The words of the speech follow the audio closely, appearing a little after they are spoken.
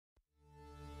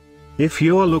If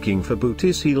you're looking for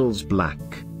Booties Heels Black,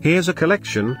 here's a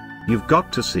collection you've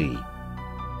got to see.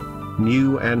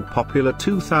 New and popular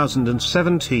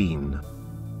 2017.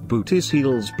 Booties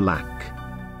Heels Black.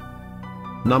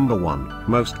 Number 1,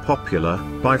 most popular,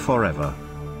 by forever.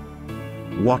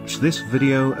 Watch this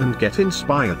video and get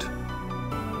inspired.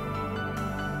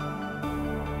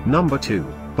 Number 2,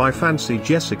 by Fancy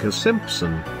Jessica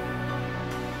Simpson.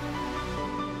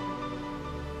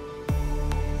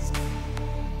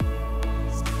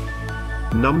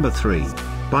 Number 3,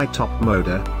 by Top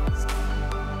Moda.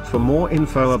 For more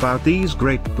info about these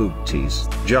great booties,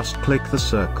 just click the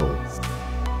circle.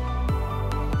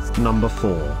 Number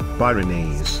 4, by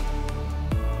Reneeze.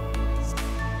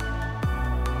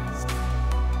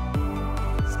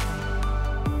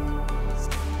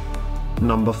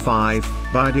 Number 5,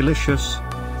 by Delicious.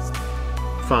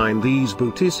 Find these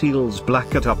Booties Heels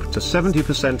Black at up to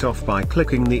 70% off by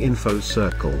clicking the info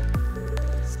circle.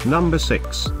 Number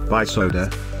 6, by Soda.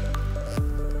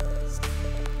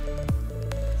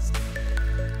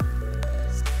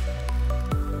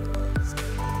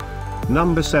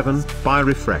 Number 7, by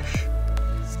Refresh.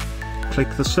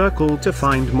 Click the circle to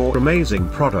find more amazing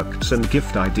products and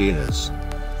gift ideas.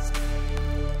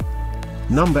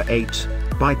 Number 8,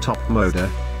 by Top Moda.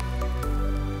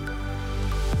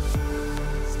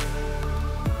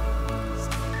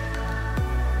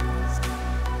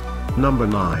 Number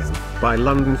 9, by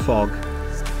London Fog.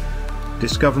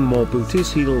 Discover more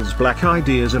Booties Heels Black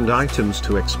ideas and items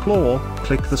to explore,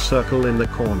 click the circle in the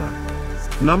corner.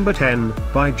 Number 10,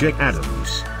 by Jake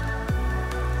Adams.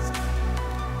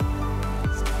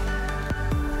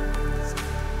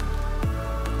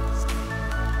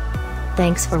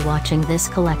 Thanks for watching this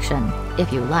collection.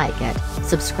 If you like it,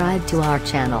 subscribe to our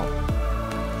channel.